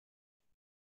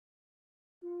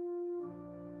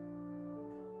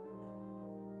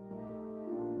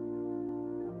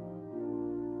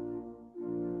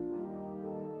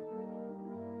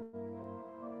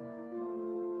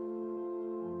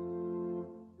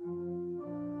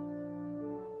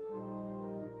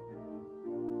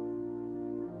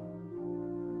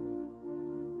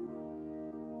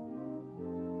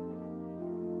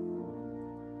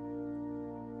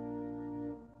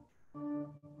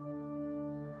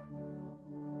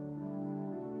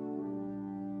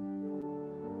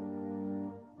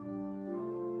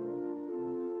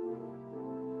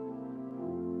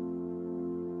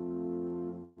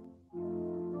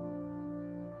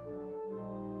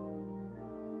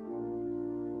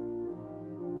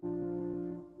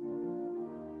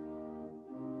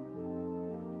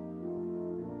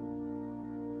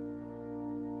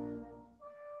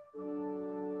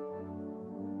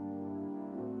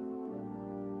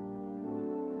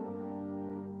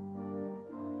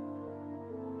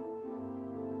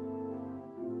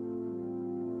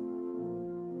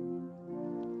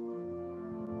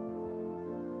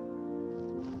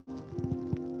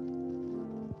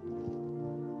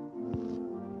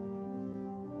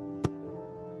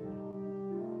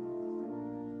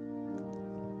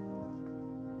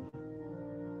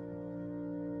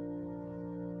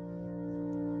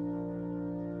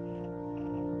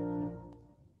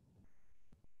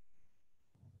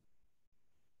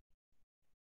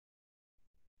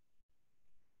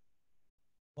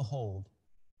Behold,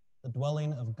 the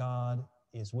dwelling of God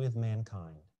is with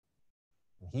mankind,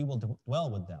 and he will dwell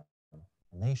with them,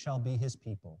 and they shall be his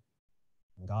people,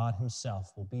 and God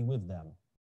himself will be with them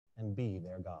and be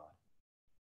their God.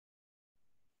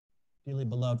 Dearly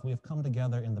beloved, we have come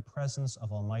together in the presence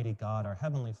of Almighty God, our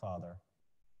Heavenly Father,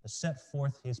 to set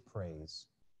forth his praise,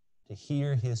 to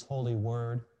hear his holy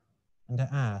word, and to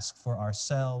ask for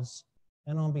ourselves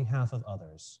and on behalf of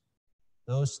others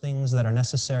those things that are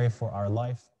necessary for our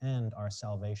life and our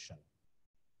salvation,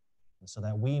 and so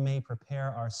that we may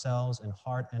prepare ourselves in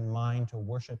heart and mind to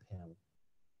worship him.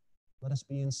 Let us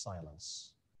be in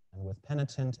silence, and with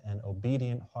penitent and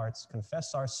obedient hearts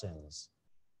confess our sins,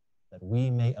 that we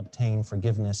may obtain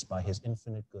forgiveness by his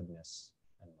infinite goodness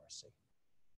and mercy.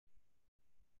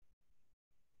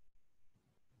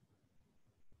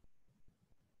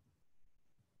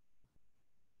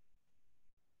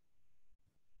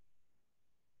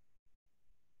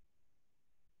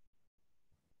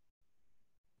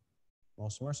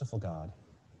 Most merciful God,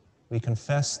 we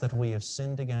confess that we have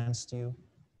sinned against you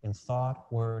in thought,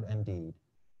 word, and deed,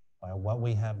 by what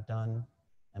we have done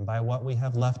and by what we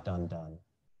have left undone.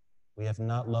 We have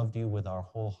not loved you with our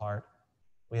whole heart.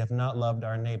 We have not loved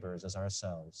our neighbors as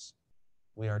ourselves.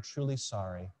 We are truly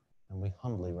sorry, and we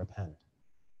humbly repent.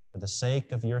 For the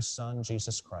sake of your Son,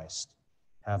 Jesus Christ,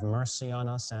 have mercy on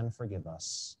us and forgive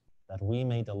us, that we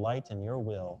may delight in your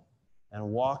will and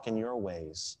walk in your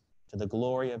ways, to the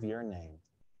glory of your name.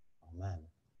 Amen.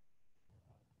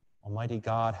 Almighty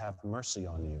God, have mercy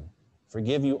on you.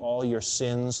 Forgive you all your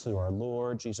sins through our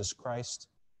Lord Jesus Christ.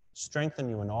 Strengthen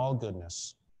you in all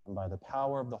goodness, and by the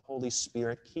power of the Holy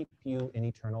Spirit, keep you in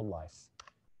eternal life.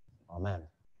 Amen.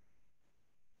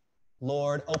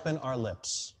 Lord, open our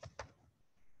lips.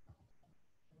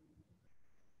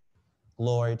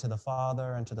 Glory to the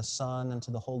Father, and to the Son, and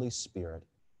to the Holy Spirit,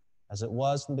 as it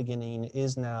was in the beginning,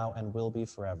 is now, and will be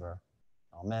forever.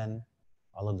 Amen.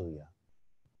 Alleluia.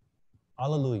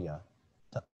 Alleluia.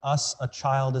 To us a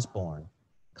child is born.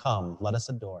 Come, let us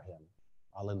adore him.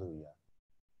 Alleluia.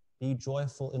 Be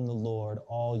joyful in the Lord,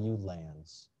 all you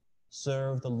lands.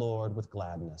 Serve the Lord with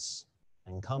gladness,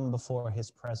 and come before his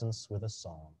presence with a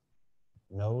song.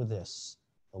 Know this,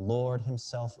 the Lord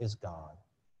himself is God.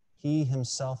 He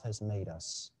himself has made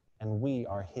us, and we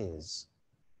are his.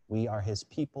 We are his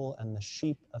people and the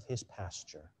sheep of his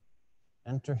pasture.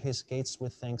 Enter his gates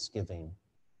with thanksgiving.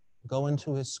 Go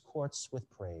into his courts with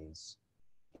praise.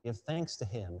 Give thanks to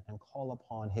him and call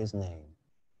upon his name.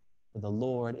 For the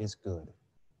Lord is good.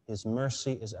 His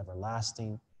mercy is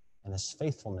everlasting, and his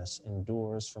faithfulness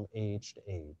endures from age to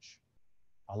age.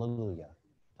 Alleluia.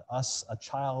 To us a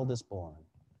child is born.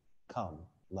 Come,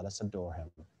 let us adore him.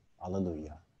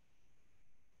 Alleluia.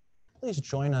 Please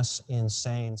join us in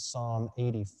saying Psalm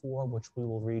 84, which we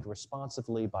will read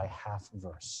responsively by half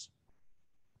verse.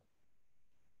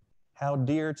 How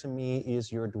dear to me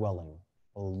is your dwelling,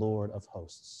 O Lord of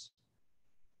hosts.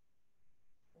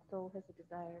 My soul has a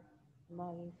desire, a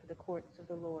longing for the courts of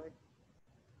the Lord.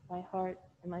 My heart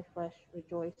and my flesh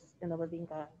rejoice in the living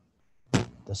God.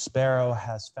 The sparrow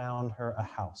has found her a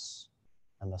house,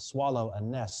 and the swallow a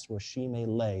nest where she may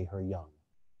lay her young.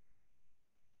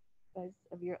 Because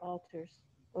of your altars,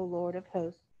 O Lord of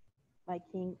hosts, my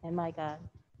King and my God.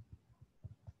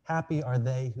 Happy are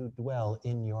they who dwell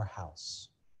in your house.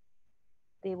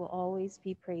 They will always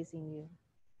be praising you.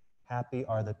 Happy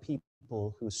are the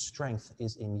people whose strength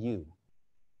is in you.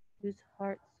 Whose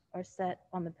hearts are set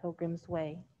on the pilgrim's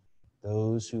way.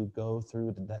 Those who go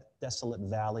through the desolate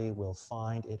valley will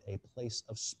find it a place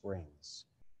of springs.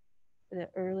 The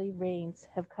early rains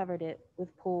have covered it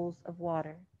with pools of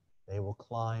water. They will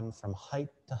climb from height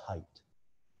to height.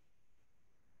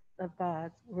 Of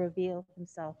God will reveal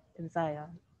himself in Zion.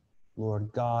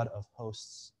 Lord God of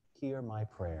hosts, hear my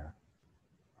prayer.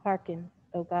 Hearken,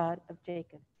 O God of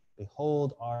Jacob.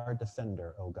 Behold our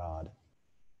defender, O God.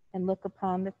 And look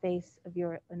upon the face of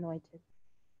your anointed.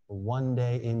 For one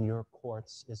day in your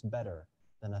courts is better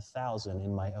than 1,000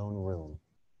 in my own room.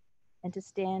 And to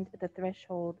stand at the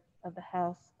threshold of the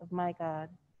house of my God,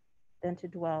 than to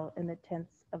dwell in the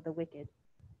tents of the wicked.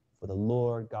 For the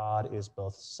Lord God is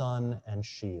both sun and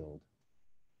shield.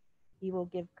 He will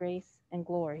give grace and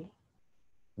glory.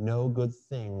 No good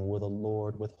thing will the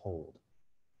Lord withhold.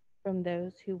 From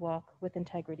those who walk with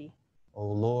integrity. O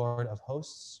Lord of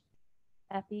hosts,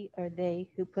 happy are they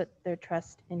who put their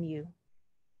trust in you.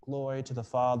 Glory to the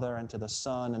Father, and to the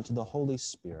Son, and to the Holy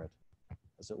Spirit,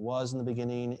 as it was in the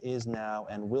beginning, is now,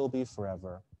 and will be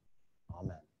forever.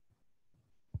 Amen.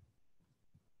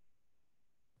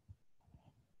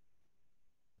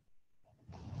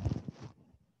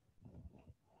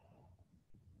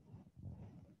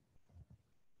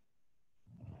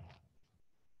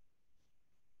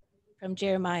 From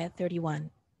Jeremiah 31.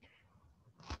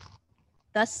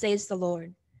 Thus says the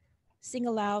Lord, sing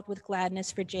aloud with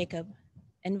gladness for Jacob,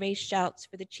 and raise shouts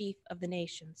for the chief of the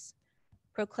nations.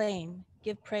 Proclaim,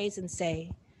 give praise and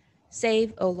say,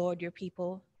 save, O Lord, your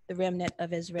people, the remnant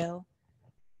of Israel.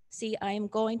 See, I am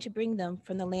going to bring them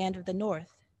from the land of the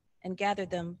north and gather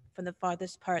them from the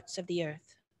farthest parts of the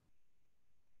earth.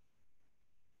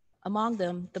 Among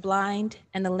them, the blind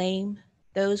and the lame,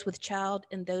 those with child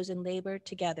and those in labor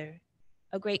together,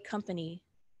 a great company,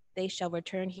 they shall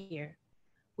return here.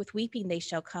 With weeping they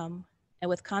shall come, and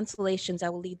with consolations I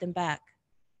will lead them back.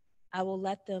 I will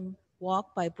let them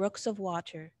walk by brooks of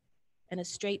water, in a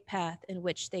straight path in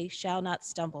which they shall not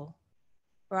stumble.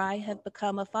 For I have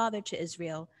become a father to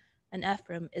Israel, and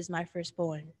Ephraim is my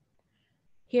firstborn.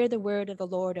 Hear the word of the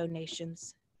Lord, O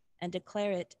nations, and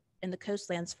declare it in the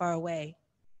coastlands far away.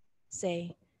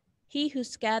 Say, he who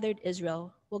gathered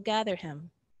Israel will gather him,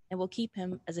 and will keep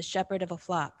him as a shepherd of a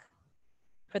flock.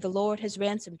 For the Lord has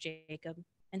ransomed Jacob,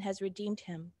 and has redeemed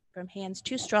him from hands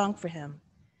too strong for him.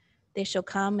 They shall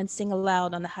come and sing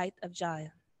aloud on the height of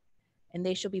Zion, and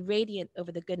they shall be radiant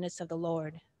over the goodness of the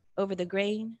Lord, over the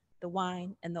grain, the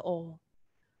wine, and the oil,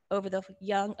 over the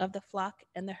young of the flock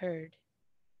and the herd.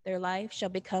 Their life shall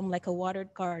become like a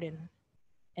watered garden,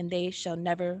 and they shall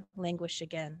never languish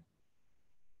again.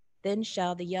 Then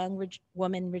shall the young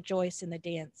woman rejoice in the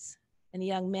dance, and the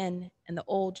young men and the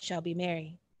old shall be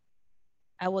merry.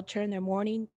 I will turn their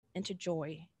mourning into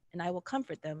joy, and I will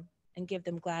comfort them and give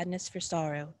them gladness for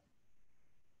sorrow.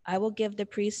 I will give the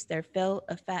priests their fill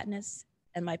of fatness,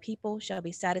 and my people shall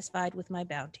be satisfied with my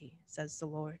bounty, says the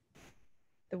Lord.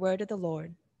 The word of the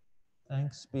Lord.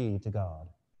 Thanks be to God.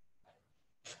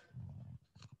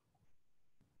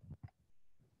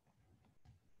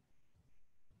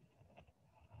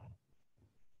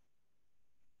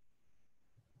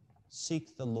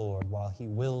 Seek the Lord while he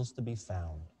wills to be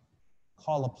found.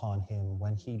 Call upon him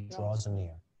when he draws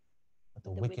near. Let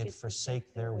the wicked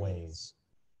forsake their ways,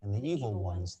 and the evil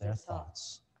ones their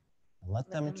thoughts. And let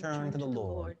them turn to the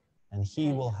Lord, and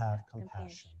he will have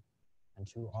compassion, and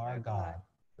to our God,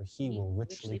 for he will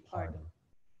richly pardon.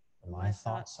 For my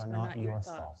thoughts are not your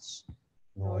thoughts,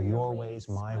 nor your ways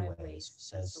my ways,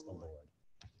 says the Lord.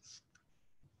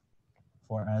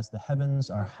 For as the heavens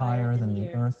are higher than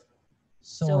the earth,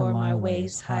 so are my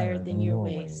ways higher than your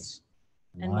ways,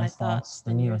 and my thoughts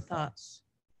than your thoughts.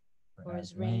 For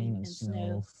as rain and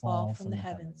snow fall from the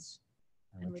heavens,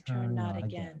 and return not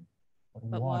again,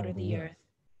 but water the earth,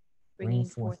 bringing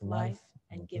forth life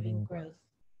and giving growth,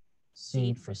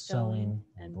 seed for sowing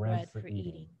and bread for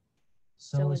eating.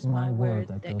 So is my word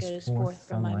that goes forth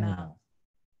from my mouth.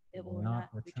 It will not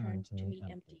return to me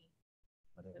empty,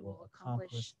 but it will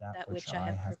accomplish that which I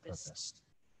have purposed,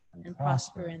 and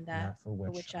prosper in that for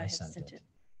which I have sent it.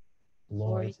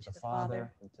 Glory to the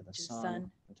Father, and to the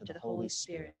Son, and to the Holy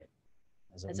Spirit,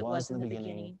 as it was in the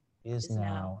beginning, is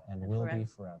now, and will be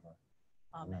forever.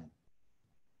 Amen.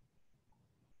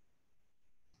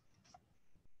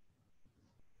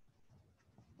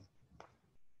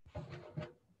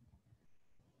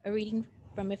 A reading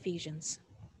from Ephesians.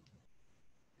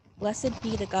 Blessed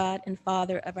be the God and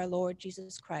Father of our Lord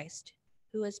Jesus Christ,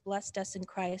 who has blessed us in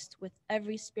Christ with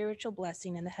every spiritual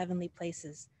blessing in the heavenly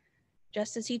places,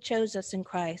 just as he chose us in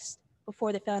Christ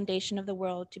before the foundation of the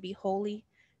world to be holy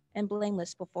and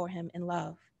blameless before him in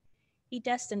love. He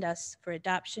destined us for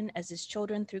adoption as his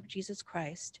children through Jesus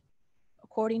Christ,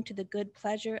 according to the good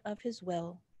pleasure of his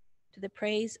will, to the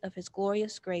praise of his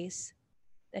glorious grace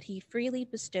that he freely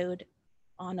bestowed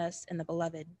on us in the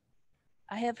Beloved.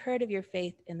 I have heard of your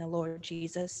faith in the Lord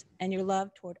Jesus and your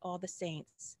love toward all the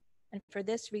saints, and for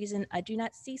this reason I do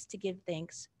not cease to give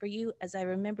thanks for you as I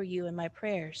remember you in my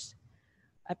prayers.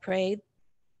 I pray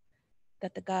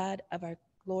that the God of our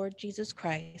Lord Jesus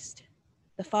Christ,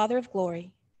 the Father of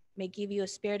glory, may give you a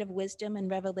spirit of wisdom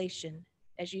and revelation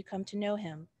as you come to know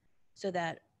him, so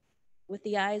that, with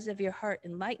the eyes of your heart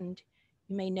enlightened,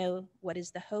 you may know what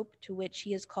is the hope to which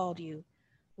he has called you,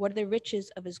 what are the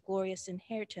riches of his glorious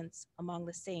inheritance among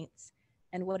the saints,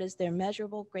 and what is the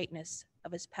immeasurable greatness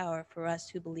of his power for us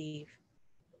who believe.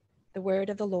 The word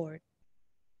of the Lord.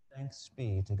 Thanks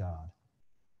be to God.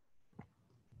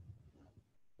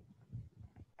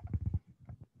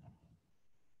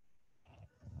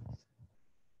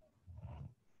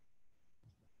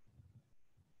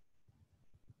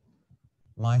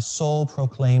 My soul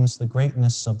proclaims the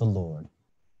greatness of the Lord.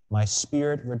 My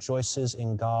spirit rejoices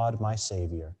in God, my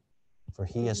Savior, for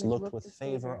he has looked with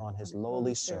favor on his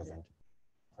lowly servant.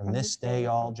 From this day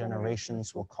all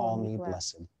generations will call me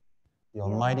blessed. The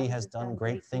Almighty has done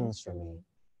great things for me,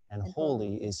 and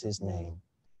holy is his name.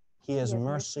 He has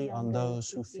mercy on those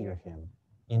who fear him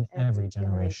in every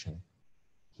generation.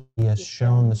 He has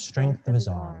shown the strength of his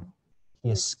arm. He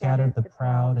has scattered the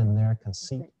proud in their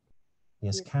conceit. He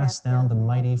has cast down the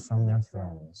mighty from their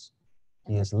thrones.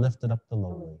 He has lifted up the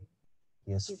lowly.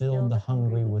 He has filled the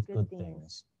hungry with good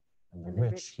things, and the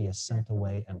rich he has sent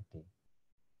away empty.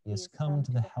 He has come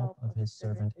to the help of his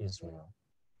servant Israel,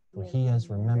 for he has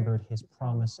remembered his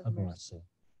promise of mercy,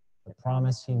 the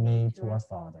promise he made to our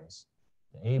fathers,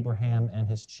 to Abraham and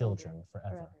his children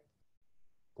forever.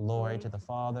 Glory to the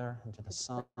Father, and to the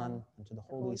Son, and to the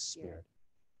Holy Spirit,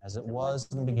 as it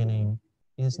was in the beginning,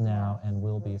 is now, and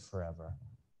will be forever.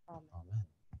 Amen.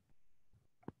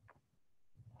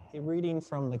 A reading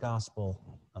from the Gospel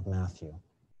of Matthew.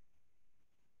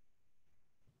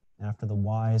 After the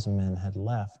wise men had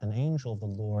left, an angel of the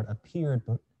Lord appeared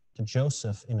to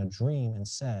Joseph in a dream and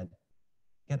said,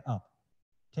 "Get up,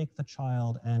 take the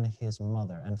child and his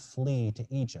mother, and flee to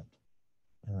Egypt,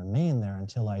 and remain there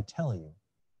until I tell you,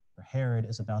 for Herod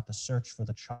is about to search for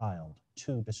the child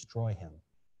to destroy him."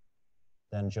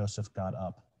 Then Joseph got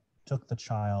up, took the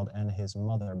child and his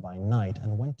mother by night,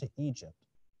 and went to Egypt,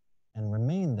 and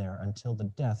remained there until the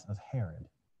death of Herod.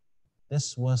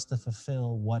 This was to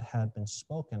fulfill what had been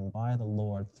spoken by the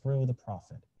Lord through the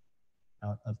prophet,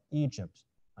 "Out of Egypt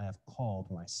I have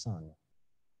called my son."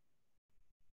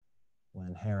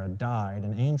 When Herod died,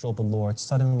 an angel of the Lord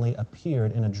suddenly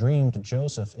appeared in a dream to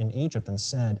Joseph in Egypt and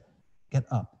said, "Get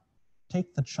up,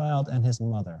 take the child and his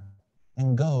mother,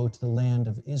 and go to the land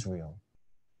of Israel,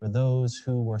 for those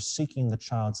who were seeking the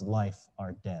child's life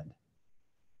are dead."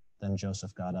 Then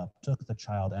Joseph got up, took the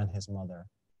child and his mother,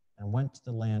 and went to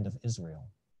the land of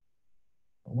Israel.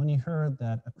 But when he heard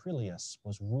that Archelaus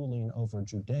was ruling over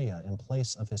Judea in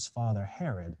place of his father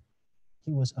Herod,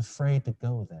 he was afraid to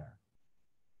go there.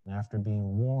 And after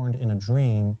being warned in a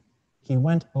dream, he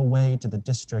went away to the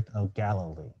district of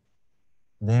Galilee.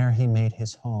 There he made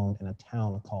his home in a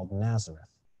town called Nazareth,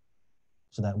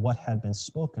 so that what had been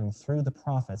spoken through the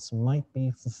prophets might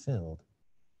be fulfilled.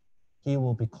 He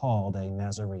will be called a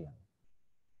Nazarene.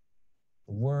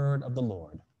 The word of the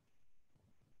Lord.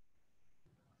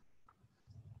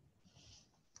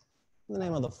 In the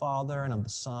name of the Father, and of the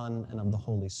Son, and of the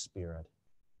Holy Spirit.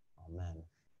 Amen.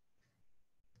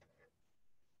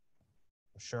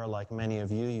 I'm sure, like many of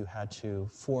you, you had to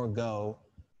forego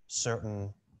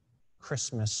certain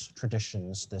Christmas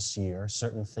traditions this year,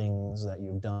 certain things that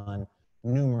you've done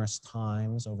numerous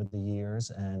times over the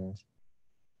years and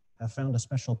have found a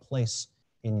special place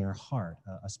in your heart,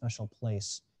 a special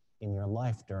place in your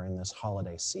life during this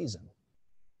holiday season.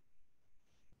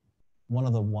 One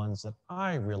of the ones that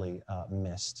I really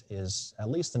missed is, at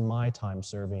least in my time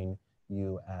serving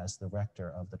you as the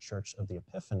rector of the Church of the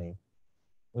Epiphany,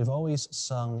 we've always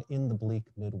sung "In the Bleak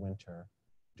Midwinter"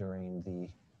 during the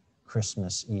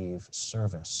Christmas Eve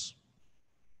service.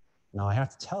 Now, I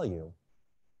have to tell you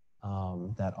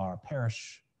that our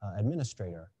parish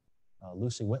administrator,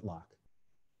 Lucy Whitlock,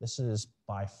 this is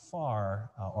by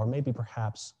far, or maybe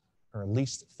perhaps her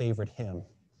least favorite hymn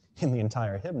in the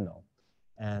entire hymnal.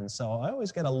 And so I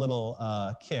always get a little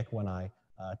kick when I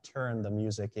turn the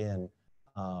music in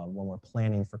when we're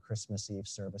planning for Christmas Eve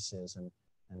services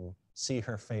and see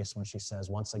her face when she says,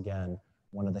 once again,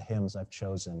 one of the hymns I've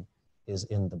chosen is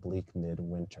 "In the Bleak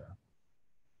Midwinter."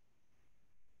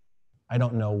 I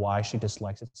don't know why she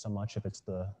dislikes it so much, if it's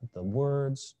the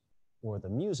words or the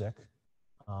music,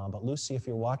 but Lucy, if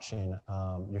you're watching,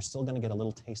 you're still gonna get a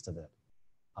little taste of it.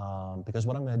 Because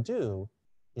what I'm gonna do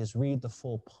is read the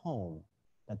full poem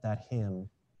that hymn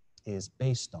is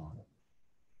based on.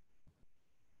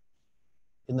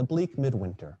 In the bleak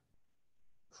midwinter,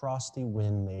 frosty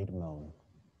wind made moan.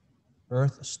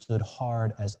 Earth stood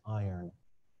hard as iron,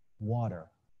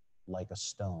 water like a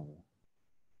stone.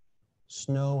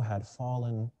 Snow had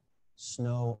fallen,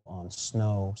 snow on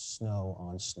snow, snow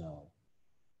on snow,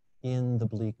 in the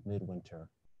bleak midwinter,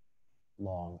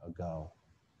 long ago.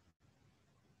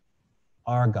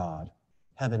 Our God,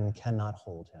 heaven cannot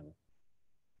hold him,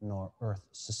 nor earth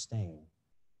sustain.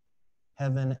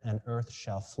 Heaven and earth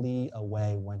shall flee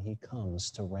away when he comes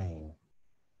to reign.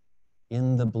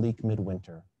 In the bleak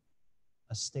midwinter,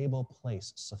 a stable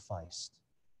place sufficed,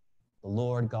 the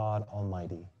Lord God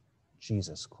Almighty,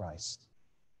 Jesus Christ.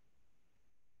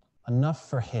 Enough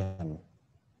for him,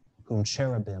 whom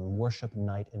cherubim worship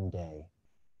night and day,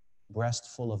 breast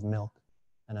full of milk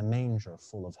and a manger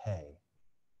full of hay.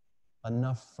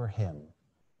 Enough for him,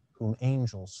 whom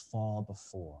angels fall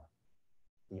before,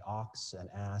 the ox and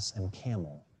ass and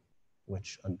camel,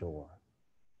 which adore.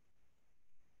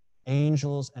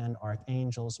 Angels and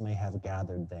archangels may have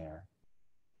gathered there,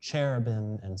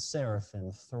 cherubim and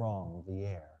seraphim throng the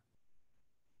air.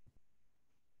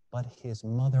 but his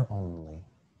mother only,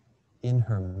 in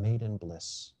her maiden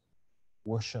bliss,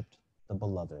 worshipped the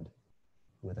beloved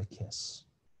with a kiss.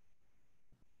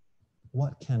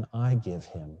 What can I give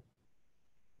him,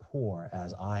 poor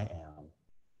as I am?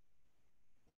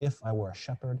 If I were a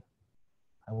shepherd,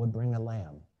 I would bring a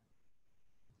lamb.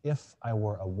 If I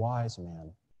were a wise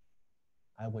man,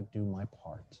 I would do my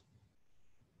part.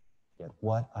 Yet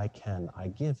what I can, I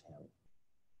give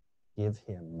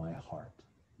him my heart.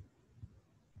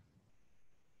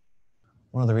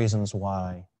 One of the reasons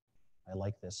why I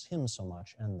like this hymn so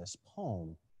much and this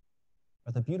poem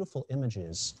are the beautiful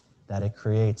images that it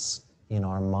creates in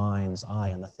our mind's eye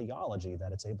and the theology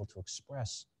that it's able to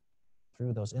express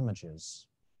through those images.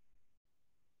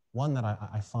 One that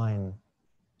I find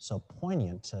so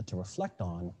poignant to reflect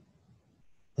on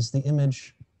is the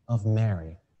image of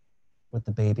Mary with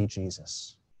the baby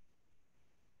Jesus.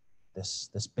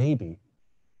 This baby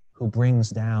who brings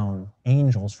down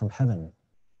angels from heaven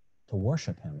to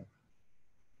worship him.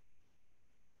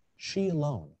 She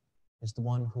alone is the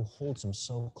one who holds him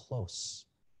so close,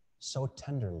 so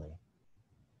tenderly,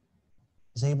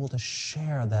 is able to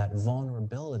share that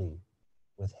vulnerability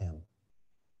with him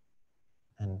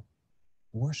and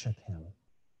worship him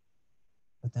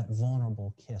with that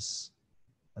vulnerable kiss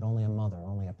that only a mother,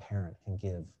 only a parent can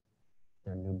give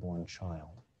their newborn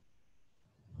child.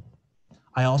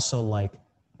 I also like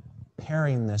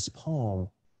pairing this poem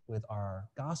with our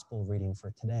gospel reading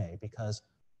for today, because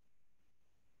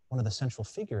one of the central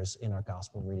figures in our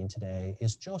gospel reading today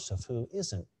is Joseph, who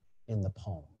isn't in the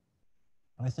poem.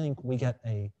 And I think we get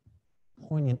a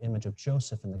poignant image of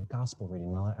Joseph in the gospel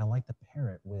reading. I like to pair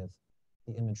it with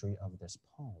the imagery of this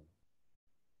poem.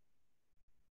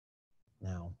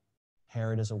 Now,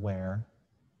 Herod is aware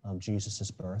of Jesus'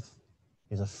 birth.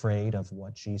 He's afraid of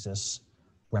what Jesus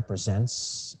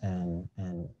represents and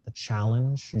the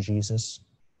challenge Jesus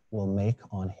will make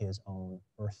on his own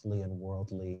earthly and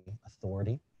worldly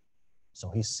authority. So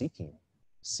he's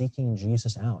seeking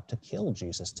Jesus out, to kill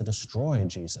Jesus, to destroy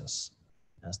Jesus,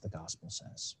 as the gospel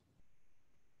says.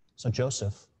 So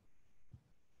Joseph,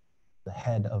 the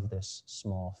head of this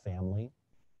small family,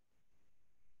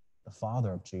 the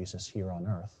father of Jesus here on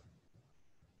earth,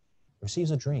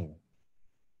 receives a dream.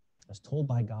 As told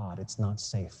by God, it's not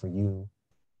safe for you,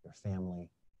 your family,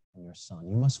 and your son.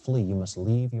 You must flee. You must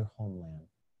leave your homeland.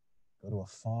 Go to a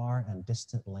far and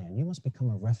distant land. You must become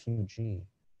a refugee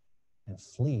and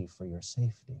flee for your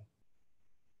safety.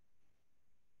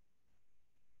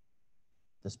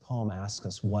 This poem asks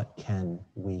us, what can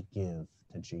we give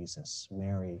to Jesus?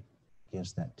 Mary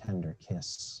gives that tender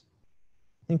kiss.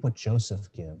 I think what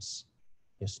Joseph gives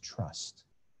is trust.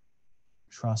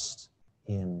 Trust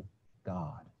in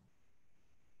God.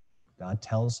 God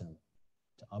tells him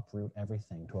to uproot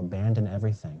everything, to abandon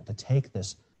everything, to take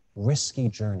this risky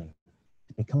journey,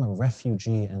 to become a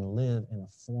refugee and live in a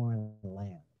foreign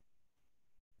land.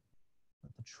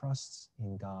 But the trust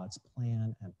in God's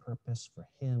plan and purpose for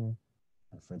him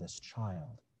and for this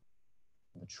child,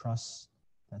 the trust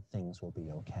that things will be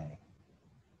okay.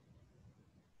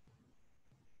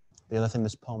 The other thing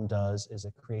this poem does is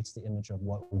it creates the image of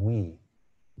what we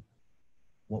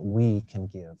can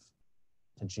give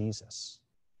to Jesus.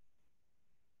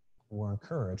 We're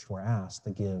encouraged, we're asked to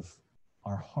give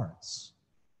our hearts.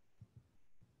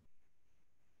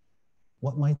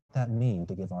 What might that mean,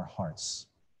 to give our hearts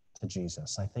to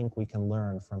Jesus? I think we can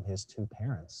learn from his two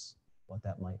parents what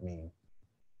that might mean.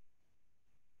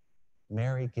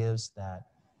 Mary gives that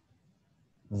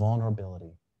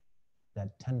vulnerability,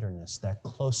 that tenderness, that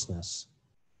closeness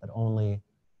that only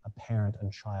a parent and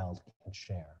child can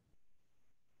share.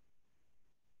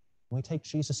 When we take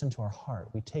Jesus into our heart,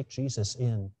 we take Jesus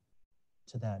in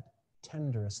to that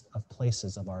tenderest of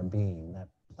places of our being, that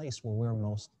place where we're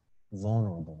most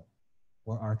vulnerable,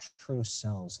 where our true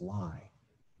selves lie.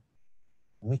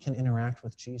 We can interact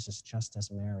with Jesus just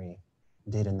as Mary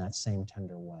did in that same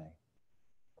tender way.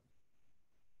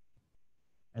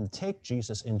 And to take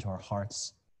Jesus into our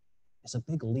hearts is a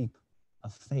big leap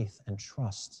of faith and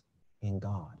trust in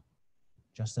God,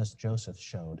 just as Joseph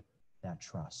showed that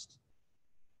trust.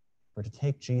 For to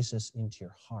take Jesus into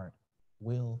your heart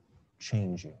will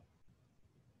change you.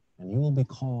 And you will be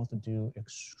called to do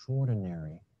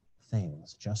extraordinary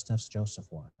things, just as Joseph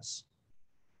was.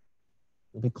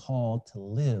 You'll be called to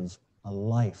live a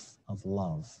life of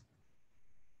love,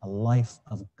 a life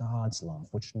of God's love,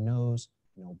 which knows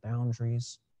no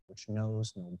boundaries, which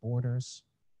knows no borders,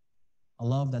 a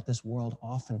love that this world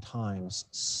oftentimes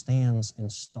stands in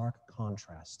stark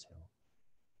contrast to.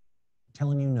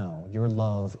 Telling you no, your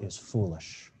love is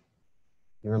foolish.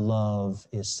 Your love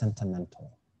is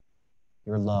sentimental.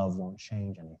 Your love won't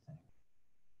change anything.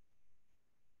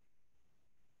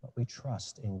 But we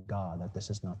trust in God that this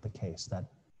is not the case, that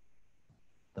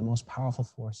the most powerful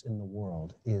force in the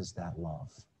world is that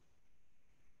love.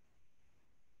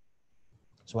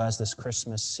 So as this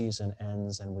Christmas season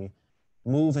ends and we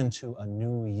move into a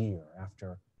new year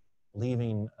after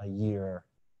leaving a year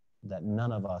that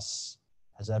none of us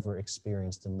has ever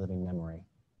experienced in living memory,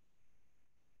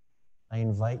 I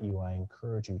invite you, I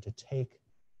encourage you to take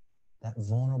that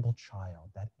vulnerable child,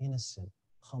 that innocent,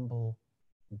 humble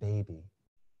baby,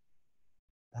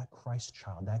 that Christ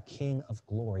child, that King of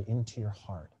glory into your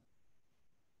heart.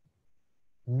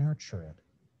 Nurture it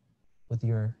with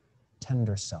your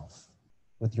tender self,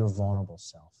 with your vulnerable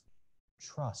self.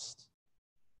 Trust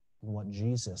in what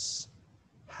Jesus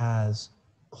has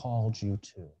called you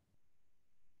to.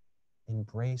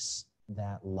 Embrace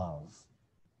that love.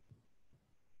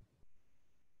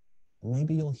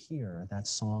 Maybe you'll hear that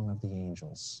song of the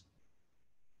angels.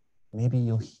 Maybe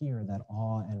you'll hear that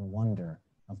awe and wonder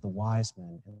of the wise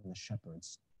men and the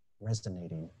shepherds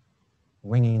resonating,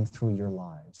 ringing through your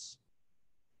lives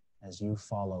as you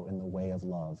follow in the way of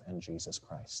love and Jesus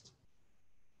Christ.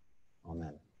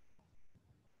 Amen.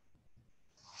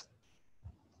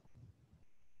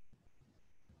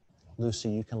 Lucy,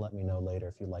 you can let me know later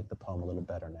if you like the poem a little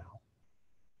better now.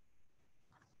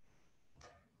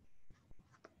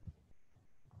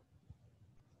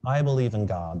 I believe in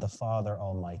God, the Father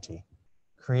Almighty,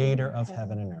 creator of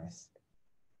heaven and earth.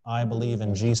 I believe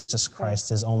in Jesus Christ,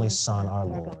 his only Son, our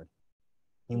Lord.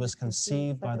 He was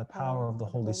conceived by the power of the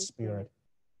Holy Spirit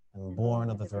and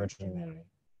born of the Virgin Mary.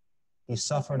 He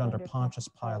suffered under Pontius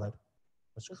Pilate,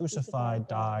 was crucified,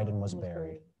 died, and was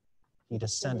buried. He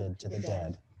descended to the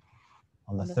dead.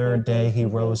 On the third day he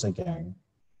rose again.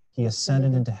 He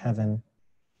ascended into heaven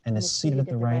and is seated at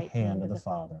the right hand of the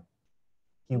Father.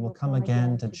 He will come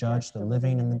again to judge the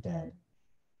living and the dead.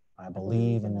 I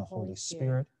believe in the Holy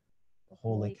Spirit, the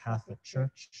Holy Catholic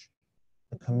Church,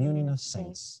 the communion of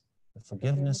saints, the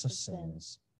forgiveness of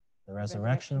sins, the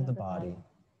resurrection of the body,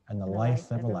 and the life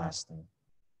everlasting.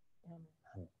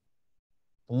 Amen.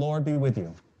 The Lord be with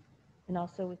you. And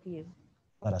also with you.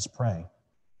 Let us pray.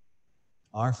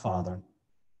 Our Father,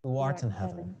 who art in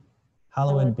heaven,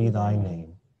 hallowed be thy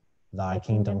name. Thy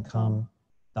kingdom come,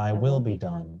 thy will be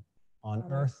done, on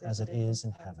earth as it is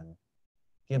in heaven.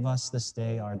 Give us this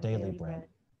day our daily bread,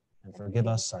 and forgive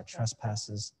us our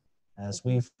trespasses, as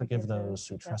we forgive those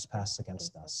who trespass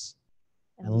against us.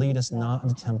 And lead us not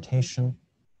into temptation,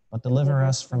 but deliver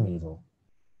us from evil.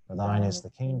 For thine is the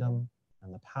kingdom,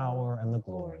 and the power, and the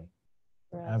glory,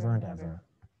 forever and ever.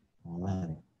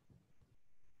 Amen.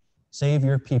 Save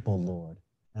your people, Lord,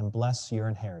 and bless your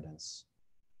inheritance.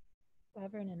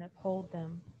 Govern and uphold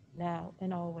them, now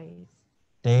and always.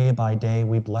 Day by day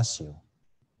we bless you.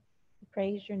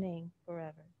 Praise your name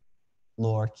forever.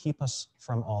 Lord, keep us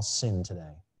from all sin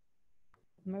today.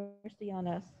 Have mercy on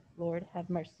us, Lord, have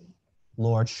mercy.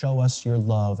 Lord, show us your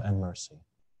love and mercy.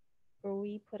 For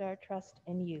we put our trust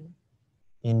in you.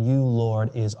 In you, Lord,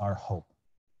 is our hope.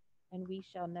 And we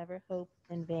shall never hope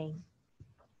in vain.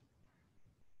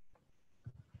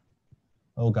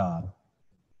 O God,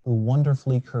 who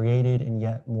wonderfully created and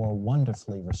yet more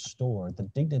wonderfully restored the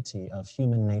dignity of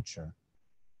human nature,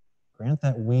 grant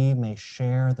that we may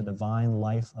share the divine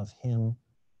life of him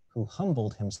who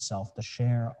humbled himself to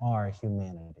share our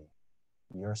humanity,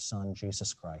 your Son,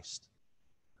 Jesus Christ,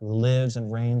 who lives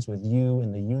and reigns with you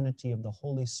in the unity of the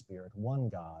Holy Spirit, one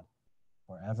God,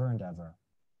 forever and ever.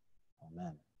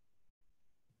 Amen.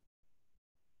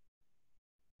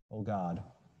 O God,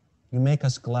 you make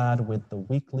us glad with the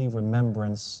weekly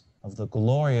remembrance of the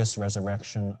glorious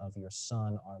resurrection of your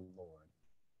Son, our Lord.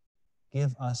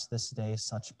 Give us this day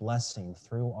such blessing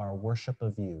through our worship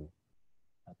of you,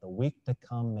 that the week to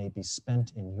come may be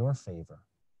spent in your favor.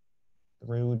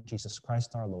 Through Jesus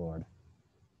Christ our Lord.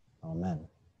 Amen.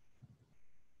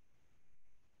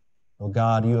 O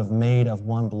God, you have made of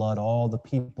one blood all the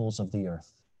peoples of the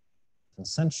earth, and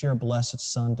sent your blessed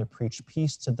Son to preach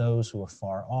peace to those who are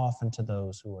far off and to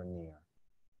those who are near.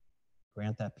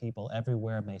 Grant that people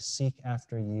everywhere may seek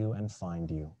after you and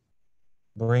find you.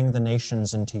 Bring the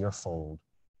nations into your fold.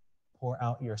 Pour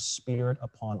out your Spirit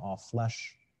upon all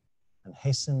flesh, and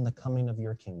hasten the coming of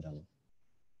your kingdom.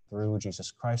 Through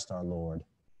Jesus Christ our Lord.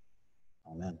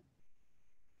 Amen.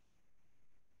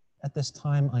 At this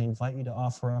time, I invite you to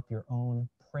offer up your own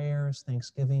prayers,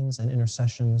 thanksgivings, and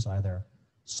intercessions, either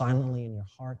silently in your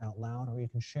heart out loud, or you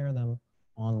can share them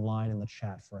online in the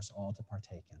chat for us all to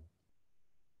partake in.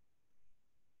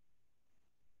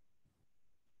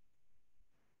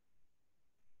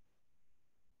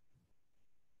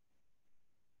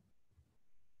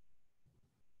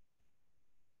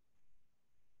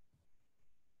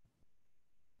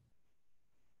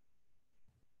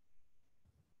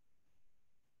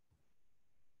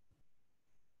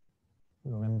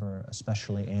 for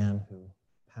especially Anne, who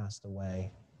passed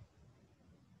away,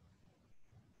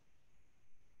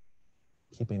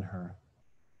 keeping her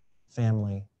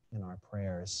family in our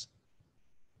prayers,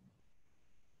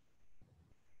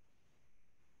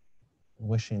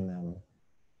 wishing them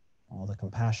all the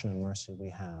compassion and mercy we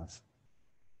have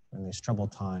in these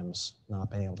troubled times,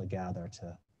 not being able to gather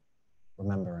to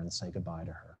remember and say goodbye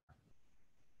to her.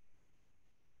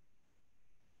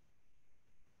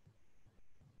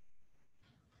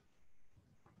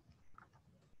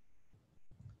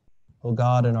 O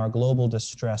God, in our global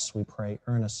distress, we pray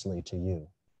earnestly to you.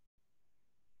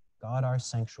 God, our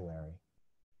sanctuary,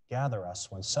 gather us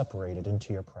when separated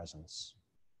into your presence.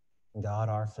 God,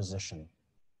 our physician,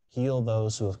 heal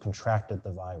those who have contracted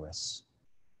the virus.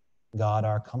 God,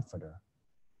 our comforter,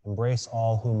 embrace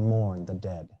all who mourn the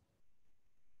dead.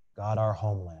 God, our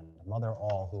homeland, mother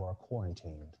all who are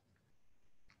quarantined.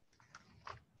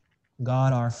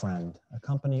 God, our friend,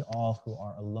 accompany all who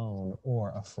are alone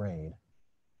or afraid.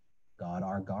 God,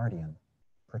 our guardian,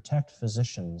 protect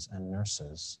physicians and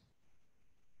nurses.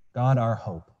 God, our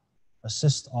hope,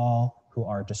 assist all who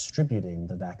are distributing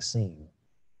the vaccine.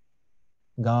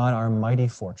 God, our mighty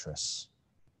fortress,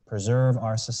 preserve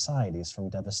our societies from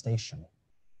devastation.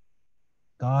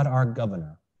 God, our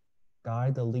governor,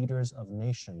 guide the leaders of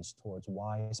nations towards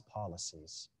wise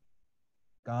policies.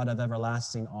 God of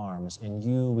everlasting arms, in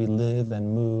you we live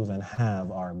and move and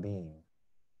have our being.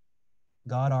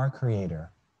 God, our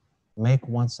creator, make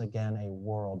once again a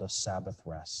world of Sabbath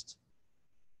rest.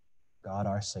 God,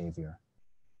 our Savior,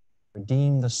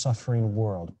 redeem the suffering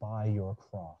world by your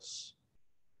cross.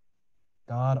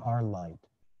 God, our light,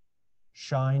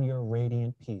 shine your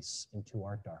radiant peace into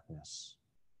our darkness.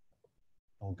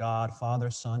 O God, Father,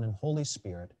 Son, and Holy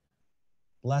Spirit,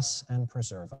 bless and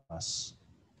preserve us.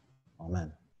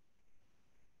 Amen.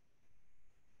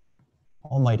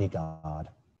 Almighty God,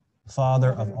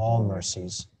 Father of all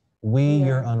mercies, we,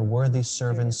 your unworthy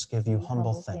servants, give you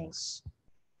humble thanks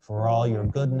for all your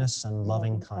goodness and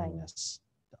loving kindness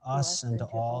to us and to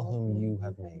all whom you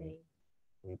have made.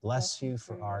 We bless you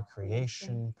for our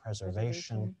creation,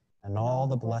 preservation, and all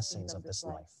the blessings of this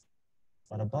life,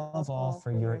 but above all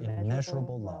for your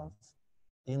immeasurable love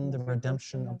in the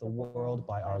redemption of the world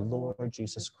by our Lord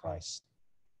Jesus Christ,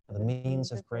 for the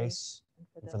means of grace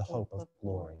and for the hope of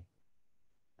glory.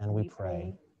 And we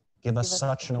pray, give us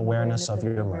such an awareness of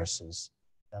your mercies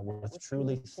that with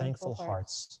truly thankful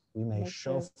hearts we may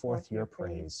show forth your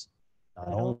praise, not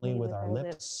only with our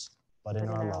lips, but in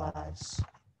our lives,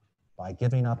 by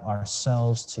giving up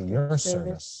ourselves to your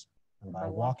service and by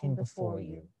walking before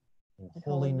you in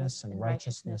holiness and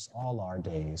righteousness all our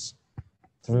days,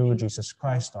 through Jesus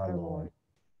Christ our Lord,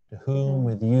 to whom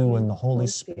with you and the Holy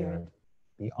Spirit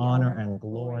be honor and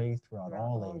glory throughout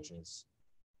all ages.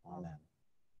 Amen.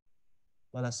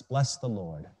 Let us bless the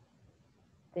Lord.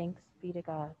 Thanks be to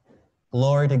God.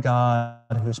 Glory to God,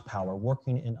 whose power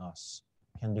working in us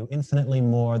can do infinitely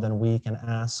more than we can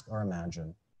ask or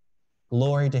imagine.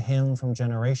 Glory to him from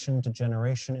generation to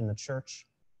generation in the church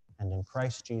and in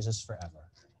Christ Jesus forever.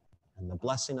 And the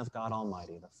blessing of God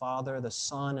Almighty, the Father, the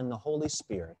Son, and the Holy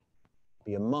Spirit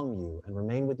be among you and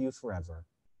remain with you forever.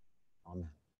 Amen.